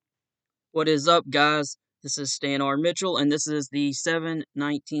What is up, guys? This is Stan R. Mitchell, and this is the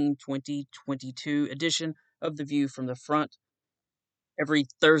 7/19/2022 edition of The View from the Front. Every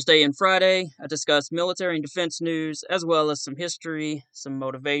Thursday and Friday, I discuss military and defense news, as well as some history, some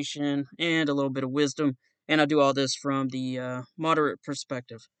motivation, and a little bit of wisdom. And I do all this from the moderate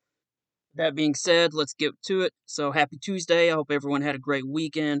perspective. That being said, let's get to it. So, happy Tuesday. I hope everyone had a great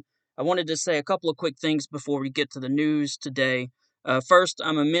weekend. I wanted to say a couple of quick things before we get to the news today. First,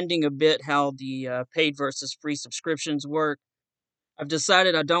 I'm amending a bit how the paid versus free subscriptions work. I've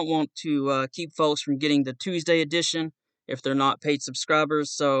decided I don't want to keep folks from getting the Tuesday edition if they're not paid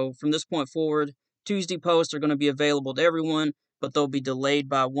subscribers. So, from this point forward, Tuesday posts are going to be available to everyone, but they'll be delayed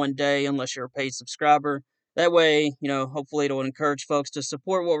by one day unless you're a paid subscriber. That way, hopefully it'll encourage folks to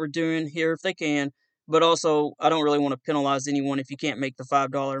support what we're doing here if they can. But also, I don't really want to penalize anyone if you can't make the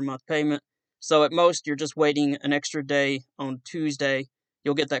 $5 a month payment. So, at most, you're just waiting an extra day on Tuesday.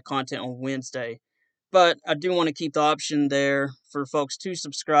 You'll get that content on Wednesday. But I do want to keep the option there for folks to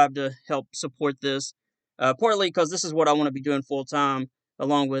subscribe to help support this. Partly because this is what I want to be doing full time,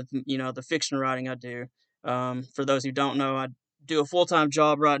 along with the fiction writing I do. For those who don't know, I do a full time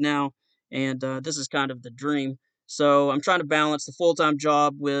job right now, and this is kind of the dream. So I'm trying to balance the full time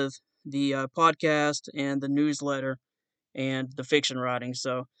job with the podcast and the newsletter and the fiction writing.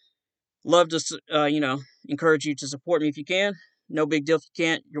 So love to encourage you to support me if you can. No big deal if you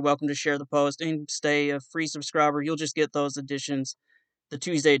can't. You're welcome to share the post and stay a free subscriber. You'll just get those editions, the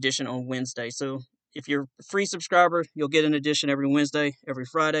Tuesday edition on Wednesday. So if you're a free subscriber, you'll get an edition every Wednesday, every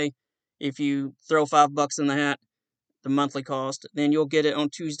Friday. If you throw $5 in the hat, the monthly cost, then you'll get it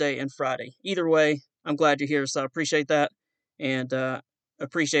on Tuesday and Friday. Either way, I'm glad you're here, so I appreciate that, and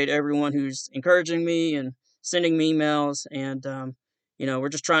appreciate everyone who's encouraging me and sending me emails. And we're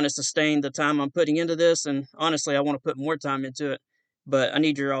just trying to sustain the time I'm putting into this. And honestly, I want to put more time into it, but I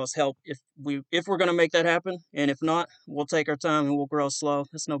need your all's help if we're going to make that happen. And if not, we'll take our time and we'll grow slow.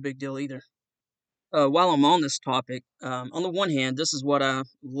 That's no big deal either. While I'm on this topic, on the one hand, this is what I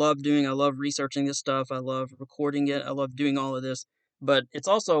love doing. I love researching this stuff. I love recording it. I love doing all of this. But it's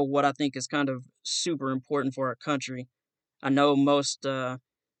also what I think is kind of super important for our country. I know most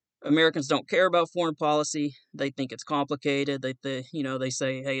Americans don't care about foreign policy. They think it's complicated. They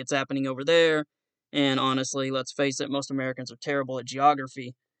say, hey, it's happening over there. And honestly, let's face it, most Americans are terrible at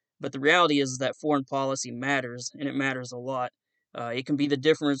geography. But the reality is that foreign policy matters, and it matters a lot. It can be the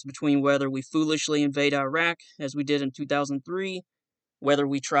difference between whether we foolishly invade Iraq, as we did in 2003, whether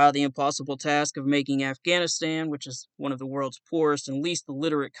we try the impossible task of making Afghanistan, which is one of the world's poorest and least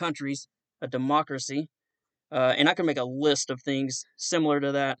illiterate countries, a democracy. And I can make a list of things similar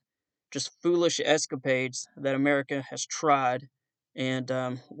to that, just foolish escapades that America has tried and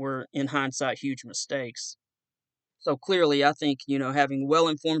were, in hindsight, huge mistakes. So clearly, I think, having well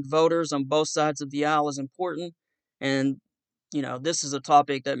informed voters on both sides of the aisle is important. And, this is a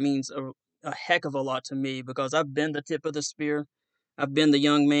topic that means a heck of a lot to me because I've been the tip of the spear. I've been the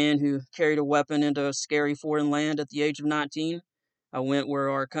young man who carried a weapon into a scary foreign land at the age of 19. I went where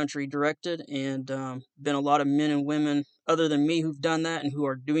our country directed, and been a lot of men and women other than me who've done that and who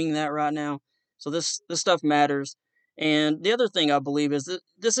are doing that right now. So this stuff matters. And the other thing I believe is that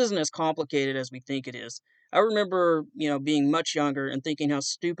this isn't as complicated as we think it is. I remember, being much younger and thinking how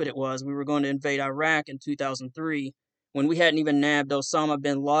stupid it was we were going to invade Iraq in 2003 when we hadn't even nabbed Osama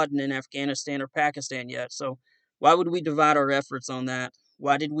bin Laden in Afghanistan or Pakistan yet. So why would we divide our efforts on that?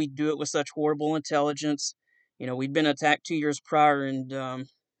 Why did we do it with such horrible intelligence? We'd been attacked 2 years prior and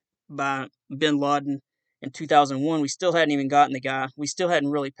by bin Laden in 2001. We still hadn't even gotten the guy. We still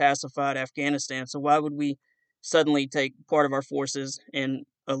hadn't really pacified Afghanistan. So why would we suddenly take part of our forces and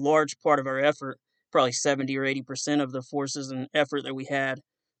a large part of our effort, probably 70 or 80% of the forces and effort that we had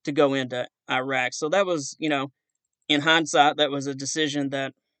to go into Iraq? So that was, in hindsight, that was a decision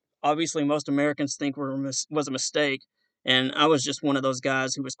that obviously most Americans think was a mistake. And I was just one of those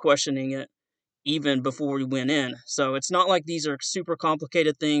guys who was questioning it even before we went in. So it's not like these are super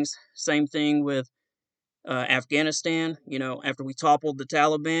complicated things. Same thing with Afghanistan. After we toppled the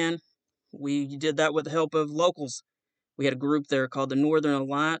Taliban, we did that with the help of locals. We had a group there called the Northern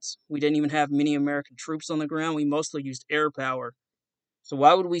Alliance. We didn't even have many American troops on the ground. We mostly used air power. So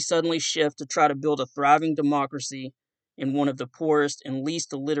why would we suddenly shift to try to build a thriving democracy in one of the poorest and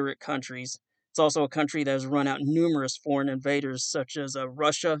least illiterate countries? It's also a country that has run out numerous foreign invaders, such as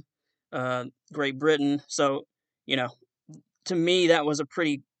Russia, Great Britain. So, you know, to me, that was a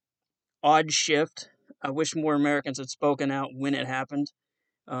pretty odd shift. I wish more Americans had spoken out when it happened.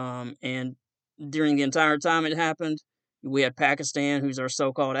 And during the entire time it happened, we had Pakistan, who's our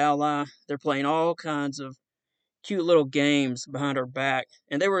so called ally. They're playing all kinds of cute little games behind our back,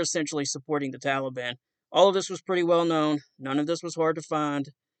 and they were essentially supporting the Taliban. All of this was pretty well known. None of this was hard to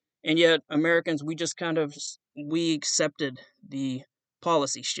find, and yet Americans, we just kind of we accepted the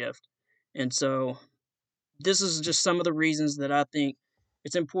policy shift, and so this is just some of the reasons that I think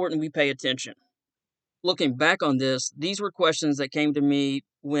it's important we pay attention. Looking back on this, these were questions that came to me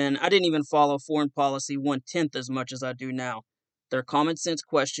when I didn't even follow foreign policy 1/10 as much as I do now. They're common sense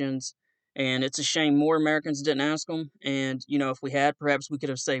questions, and it's a shame more Americans didn't ask them. And, if we had, perhaps we could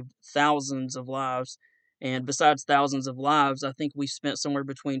have saved thousands of lives. And besides thousands of lives, I think we spent somewhere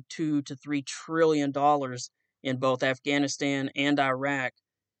between $2 to $3 trillion in both Afghanistan and Iraq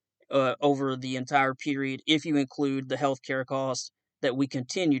over the entire period, if you include the healthcare costs that we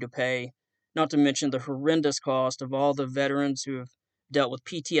continue to pay, not to mention the horrendous cost of all the veterans who have dealt with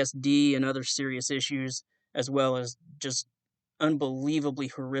PTSD and other serious issues, as well as just unbelievably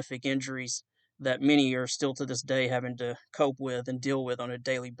horrific injuries that many are still to this day having to cope with and deal with on a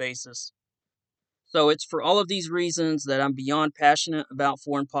daily basis. So it's for all of these reasons that I'm beyond passionate about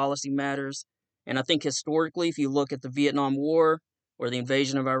foreign policy matters. And I think historically, if you look at the Vietnam War or the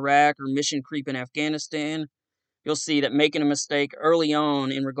invasion of Iraq or mission creep in Afghanistan, you'll see that making a mistake early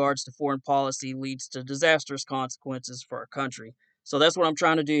on in regards to foreign policy leads to disastrous consequences for our country. So that's what I'm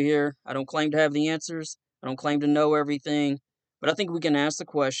trying to do here. I don't claim to have the answers, I don't claim to know everything, but I think we can ask the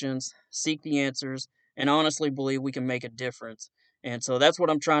questions, seek the answers, and honestly believe we can make a difference. And so that's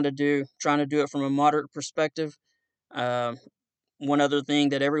what I'm trying to do it from a moderate perspective. Uh, One other thing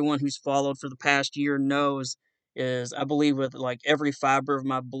that everyone who's followed for the past year knows is I believe with like every fiber of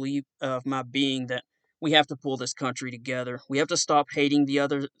my belief of my being that we have to pull this country together. We have to stop hating the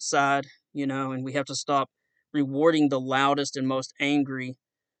other side, and we have to stop rewarding the loudest and most angry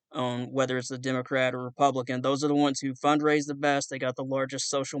on whether it's the Democrat or Republican. Those are the ones who fundraise the best. They got the largest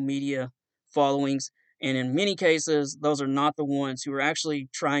social media followings. And in many cases, those are not the ones who are actually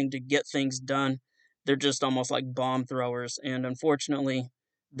trying to get things done. They're just almost like bomb throwers. And unfortunately,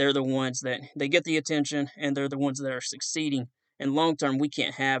 they're the ones that they get the attention and they're the ones that are succeeding. And long term, we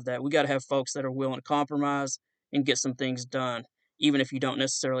can't have that. We got to have folks that are willing to compromise and get some things done, even if you don't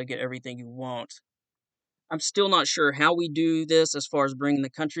necessarily get everything you want. I'm still not sure how we do this as far as bringing the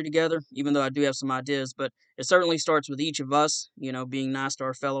country together, even though I do have some ideas, but it certainly starts with each of us, being nice to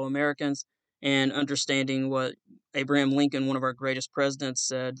our fellow Americans and understanding what Abraham Lincoln, one of our greatest presidents,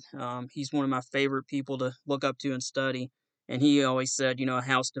 said. He's one of my favorite people to look up to and study. And he always said, a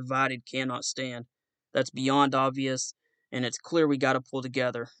house divided cannot stand. That's beyond obvious, and it's clear we got to pull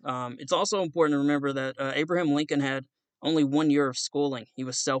together. It's also important to remember that Abraham Lincoln had only 1 year of schooling. He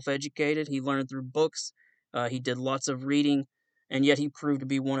was self educated, he learned through books, he did lots of reading, and yet he proved to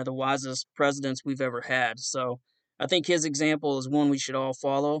be one of the wisest presidents we've ever had. So I think his example is one we should all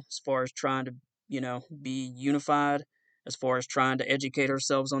follow as far as trying to, be unified, as far as trying to educate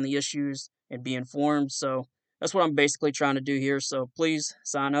ourselves on the issues and be informed. So that's what I'm basically trying to do here. So please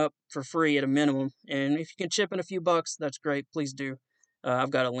sign up for free at a minimum. And if you can chip in a few bucks, that's great. Please do. I've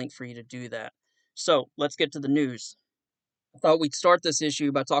got a link for you to do that. So let's get to the news. I thought we'd start this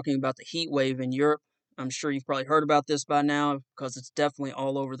issue by talking about the heat wave in Europe. I'm sure you've probably heard about this by now because it's definitely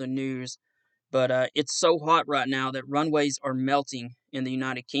all over the news. But it's so hot right now that runways are melting in the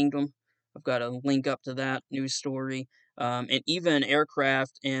United Kingdom. I've got a link up to that news story. And even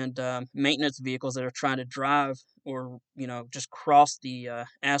aircraft and maintenance vehicles that are trying to drive or, just cross the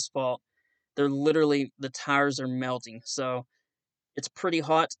asphalt, they're literally, the tires are melting. So it's pretty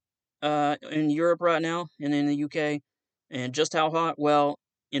hot in Europe right now and in the UK. And just how hot? Well,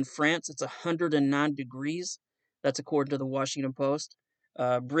 in France, it's 109 degrees. That's according to the Washington Post.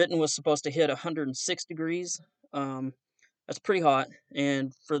 Britain was supposed to hit 106 degrees. Um, that's pretty hot.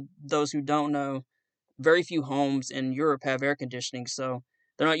 And for those who don't know, very few homes in Europe have air conditioning, so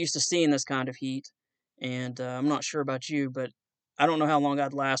they're not used to seeing this kind of heat. And I'm not sure about you, but I don't know how long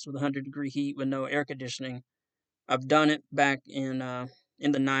I'd last with 100-degree heat with no air conditioning. I've done it back in the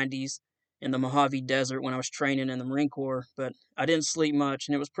 90s in the Mojave Desert when I was training in the Marine Corps, but I didn't sleep much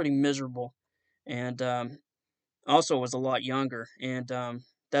and it was pretty miserable. And also was a lot younger, and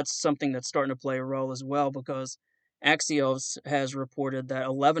that's something that's starting to play a role as well because Axios has reported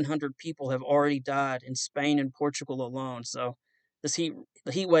that 1,100 people have already died in Spain and Portugal alone. So this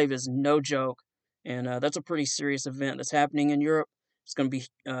the heat wave is no joke, and that's a pretty serious event that's happening in Europe. It's going to be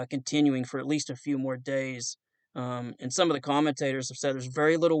continuing for at least a few more days. And some of the commentators have said there's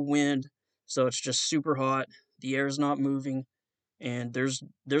very little wind, so it's just super hot. The air is not moving, and there's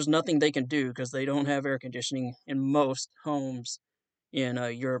nothing they can do because they don't have air conditioning in most homes in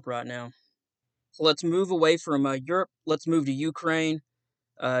Europe right now. So let's move away from Europe. Let's move to Ukraine.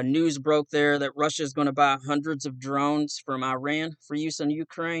 news broke there that Russia is going to buy hundreds of drones from Iran for use in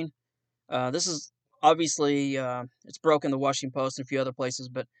Ukraine. This is obviously it's broken the Washington Post and a few other places,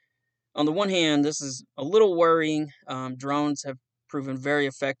 but on the one hand, this is a little worrying. Drones have proven very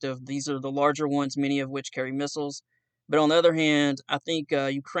effective. These are the larger ones, many of which carry missiles. But on the other hand, I think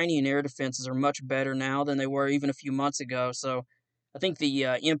Ukrainian air defenses are much better now than they were even a few months ago. So I think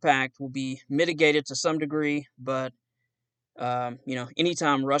the impact will be mitigated to some degree. But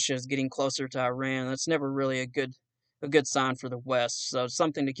anytime Russia is getting closer to Iran, that's never really a good sign for the West. So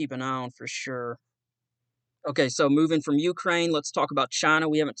something to keep an eye on for sure. Okay, so moving from Ukraine, let's talk about China.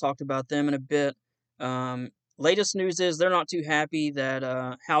 We haven't talked about them in a bit. Um, Latest news is they're not too happy that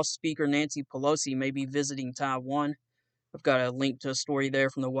House Speaker Nancy Pelosi may be visiting Taiwan. I've got a link to a story there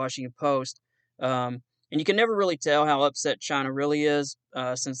from the Washington Post. And you can never really tell how upset China really is,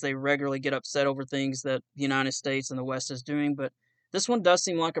 since they regularly get upset over things that the United States and the West is doing. But this one does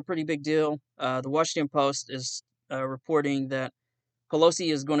seem like a pretty big deal. The Washington Post is reporting that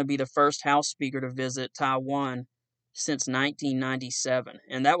Pelosi is going to be the first House Speaker to visit Taiwan since 1997,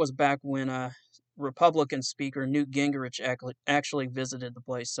 and that was back when Republican Speaker Newt Gingrich actually visited the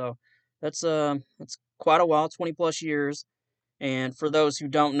place. So that's quite a while, 20 plus years. And for those who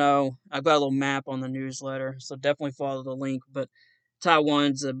don't know, I've got a little map on the newsletter, so definitely follow the link. But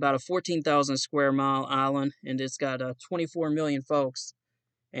Taiwan's about a 14,000 square mile island, and it's got 24 million folks,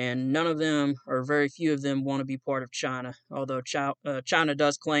 and none of them, or very few of them, want to be part of China. Although China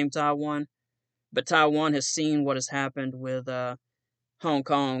does claim Taiwan, but Taiwan has seen what has happened with Hong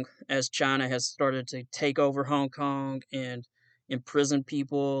Kong as China has started to take over Hong Kong and imprison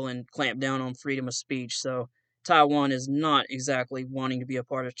people and clamp down on freedom of speech. So Taiwan is not exactly wanting to be a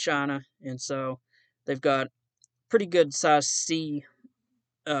part of China, and so they've got pretty good sized sea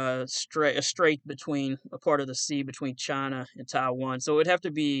strait between a part of the sea between China and Taiwan. So it would have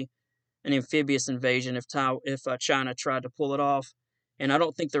to be an amphibious invasion if China tried to pull it off, and I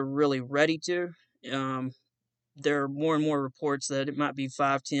don't think they're really ready to. Um, there are more and more reports that it might be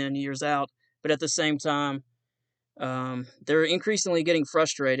 5, 10 years out, but at the same time, they're increasingly getting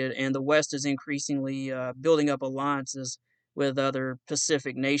frustrated, and the West is increasingly building up alliances with other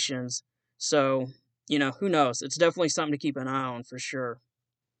Pacific nations. So, who knows? It's definitely something to keep an eye on for sure.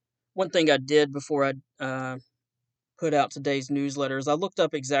 One thing I did before I put out today's newsletter is I looked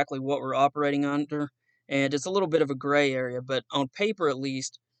up exactly what we're operating under, and it's a little bit of a gray area, but on paper at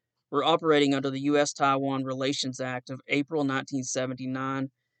least, we're operating under the U.S. Taiwan Relations Act of April 1979,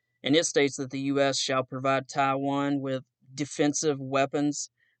 and it states that the U.S. shall provide Taiwan with defensive weapons,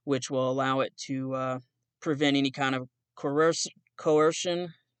 which will allow it to prevent any kind of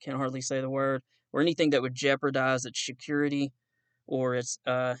coercion, can hardly say the word, or anything that would jeopardize its security or its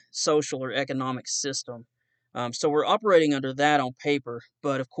social or economic system. So we're operating under that on paper,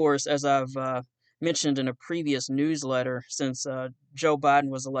 but of course, as I've mentioned in a previous newsletter, since Joe Biden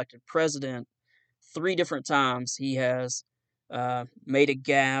was elected president, 3 different times he has made a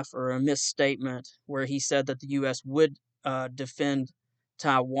gaffe or a misstatement where he said that the U.S. would defend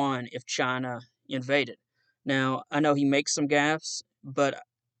Taiwan if China invaded. Now, I know he makes some gaffes, but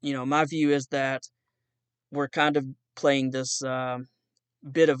my view is that we're kind of playing this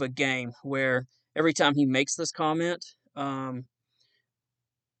bit of a game where every time he makes this comment,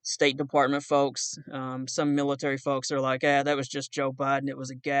 State Department folks, some military folks are like, that was just Joe Biden. It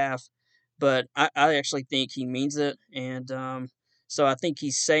was a gaffe. But I actually think he means it. And so I think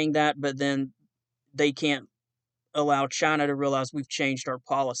he's saying that, but then they can't allow China to realize we've changed our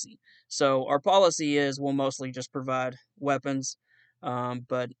policy. So our policy is we'll mostly just provide weapons.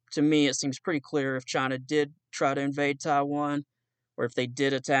 But to me, it seems pretty clear if China did try to invade Taiwan or if they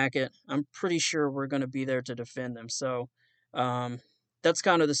did attack it, I'm pretty sure we're going to be there to defend them. So um, that's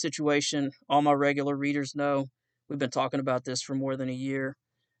kind of the situation. All my regular readers know we've been talking about this for more than a year.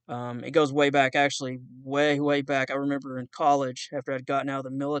 It goes way back, actually, way, way back. I remember in college, after I'd gotten out of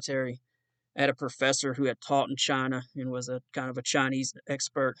the military, I had a professor who had taught in China and was a kind of a Chinese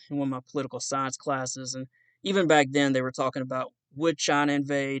expert in one of my political science classes. And even back then, they were talking about would China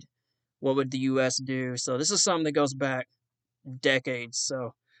invade? What would the U.S. do? So this is something that goes back decades.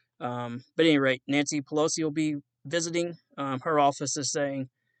 So, but at any rate, Nancy Pelosi will be visiting. Her office is saying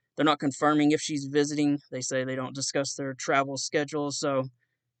they're not confirming if she's visiting. They say they don't discuss their travel schedules. So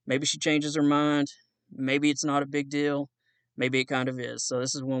maybe she changes her mind. Maybe it's not a big deal. Maybe it kind of is. So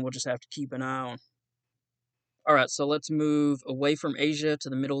this is one we'll just have to keep an eye on. All right, so let's move away from Asia to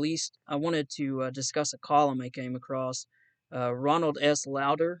the Middle East. I wanted to discuss a column I came across. Ronald S.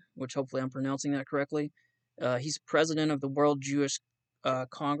 Lauder, which hopefully I'm pronouncing that correctly. He's president of the World Jewish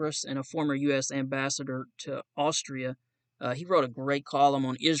Congress and a former U.S. ambassador to Austria. He wrote a great column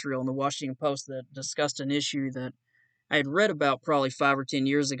on Israel in the Washington Post that discussed an issue that I had read about probably 5 or 10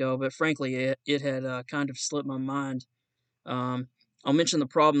 years ago, but frankly, it had kind of slipped my mind. Um, I'll mention the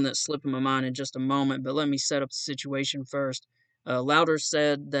problem that slipped in my mind in just a moment, but let me set up the situation first. Lauder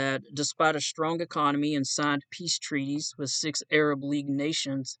said that despite a strong economy and signed peace treaties with 6 Arab League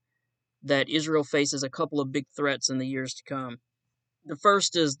nations, that Israel faces a couple of big threats in the years to come. The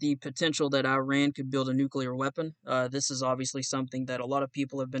first is the potential that Iran could build a nuclear weapon. This is obviously something that a lot of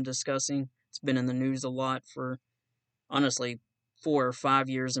people have been discussing. It's been in the news a lot for, honestly, 4 or 5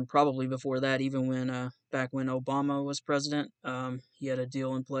 years, and probably before that, even back when Obama was president, he had a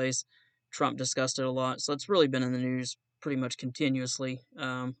deal in place. Trump discussed it a lot, so it's really been in the news pretty much continuously,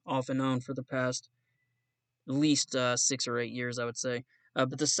 off and on for the past at least 6 or 8 years, I would say.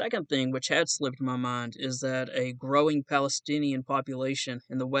 But the second thing, which had slipped my mind, is that a growing Palestinian population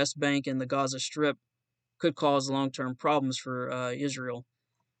in the West Bank and the Gaza Strip could cause long term problems for Israel.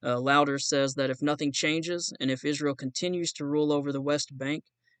 Lauder says that if nothing changes and if Israel continues to rule over the West Bank,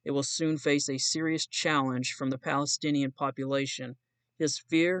 it will soon face a serious challenge from the Palestinian population. His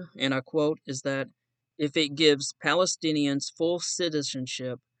fear, and I quote, is that if it gives Palestinians full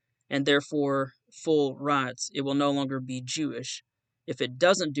citizenship and therefore full rights, it will no longer be Jewish. If it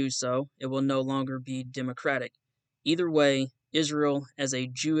doesn't do so, it will no longer be democratic. Either way, Israel as a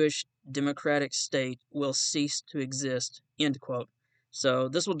Jewish democratic state will cease to exist. End quote. So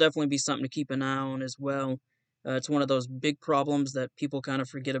this will definitely be something to keep an eye on as well. It's one of those big problems that people kind of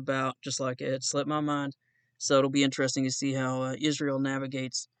forget about, just like it slipped my mind. So it'll be interesting to see how Israel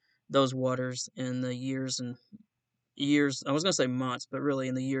navigates those waters in the years and years. I was going to say months, but really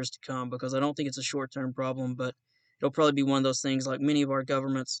in the years to come, because I don't think it's a short term problem, but it'll probably be one of those things like many of our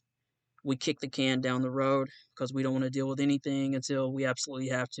governments. We kick the can down the road because we don't want to deal with anything until we absolutely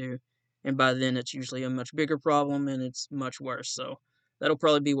have to. And by then, it's usually a much bigger problem and it's much worse. So that'll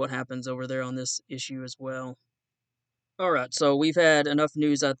probably be what happens over there on this issue as well. All right, so we've had enough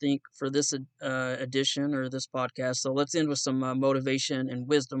news, I think, for this edition or this podcast. So let's end with some motivation and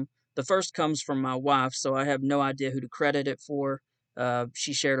wisdom. The first comes from my wife, so I have no idea who to credit it for.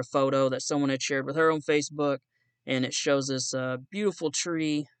 She shared a photo that someone had shared with her on Facebook, and it shows this beautiful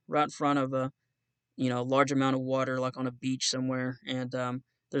tree right in front of a large amount of water, like on a beach somewhere, and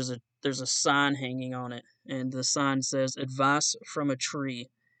there's a sign hanging on it, and the sign says "Advice from a Tree."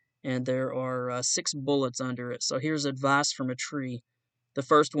 And there are 6 bullets under it. So here's advice from a tree. The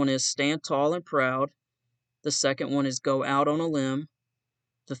first one is stand tall and proud. The second one is go out on a limb.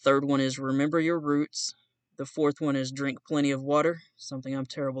 The third one is remember your roots. The fourth one is drink plenty of water, something I'm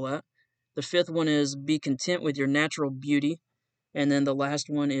terrible at. The fifth one is be content with your natural beauty. And then the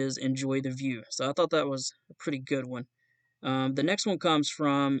last one is enjoy the view. So I thought that was a pretty good one. The next one comes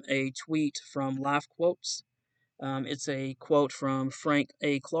from a tweet from Life Quotes. It's a quote from Frank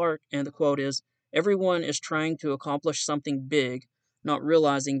A. Clark, and the quote is everyone is trying to accomplish something big, not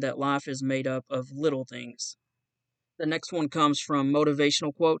realizing that life is made up of little things. The next one comes from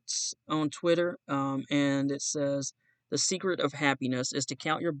Motivational Quotes on Twitter, and it says, the secret of happiness is to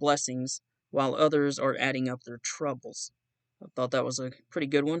count your blessings while others are adding up their troubles. I thought that was a pretty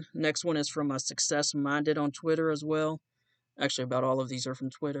good one. Next one is from a Success Minded on Twitter as well. Actually, about all of these are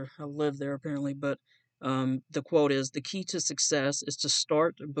from Twitter. I live there apparently, but the quote is the key to success is to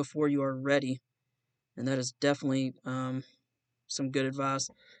start before you are ready. And that is definitely some good advice.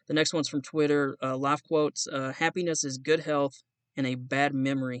 The next one's from Twitter, Life Quotes happiness is good health and a bad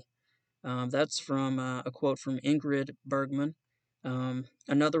memory. That's from a quote from Ingrid Bergman.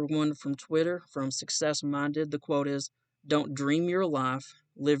 Another one from Twitter from Success Minded. The quote is don't dream your life,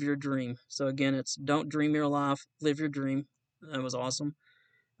 live your dream. So again, it's don't dream your life, live your dream. That was awesome.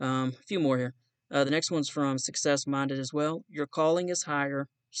 A few more here. The next one's from Success Minded as well. Your calling is higher,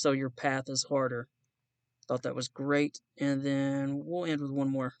 so your path is harder. Thought that was great. And then we'll end with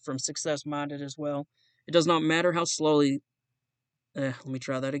one more from Success Minded as well. It does not matter how slowly. Let me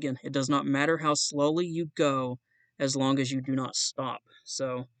try that again. It does not matter how slowly you go, as long as you do not stop.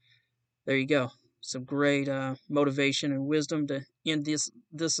 So there you go. Some great motivation and wisdom to end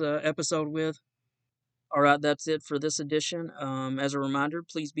this episode with. All right, that's it for this edition. As a reminder,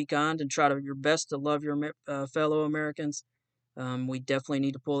 please be kind and try your best to love your fellow Americans. We definitely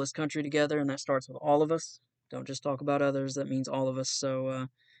need to pull this country together, and that starts with all of us. Don't just talk about others. That means all of us. So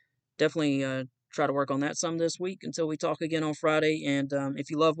definitely try to work on that some this week until we talk again on Friday. And if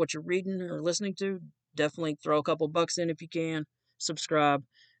you love what you're reading or listening to, definitely throw a couple bucks in if you can. Subscribe.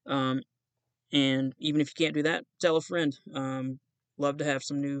 Um, and even if you can't do that, tell a friend. Love to have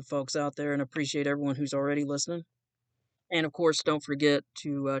some new folks out there and appreciate everyone who's already listening. And of course, don't forget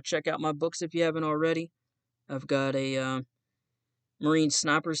to check out my books if you haven't already. I've got a Marine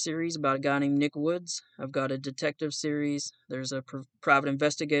Sniper series about a guy named Nick Woods. I've got a detective series. There's a private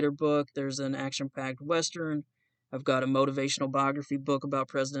investigator book. There's an action-packed western. I've got a motivational biography book about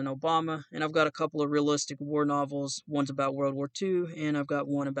President Obama, and I've got a couple of realistic war novels. One's about World War II, and I've got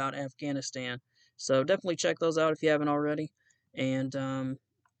one about Afghanistan. So definitely check those out if you haven't already. And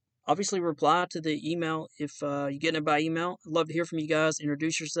obviously, reply to the email if you're getting it by email. I'd love to hear from you guys.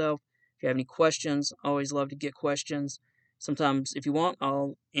 Introduce yourself. If you have any questions, always love to get questions. Sometimes, if you want,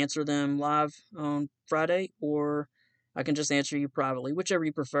 I'll answer them live on Friday, or I can just answer you privately, whichever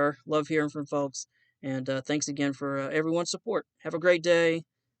you prefer. Love hearing from folks. And thanks again for everyone's support. Have a great day.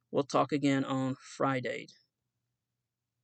 We'll talk again on Friday.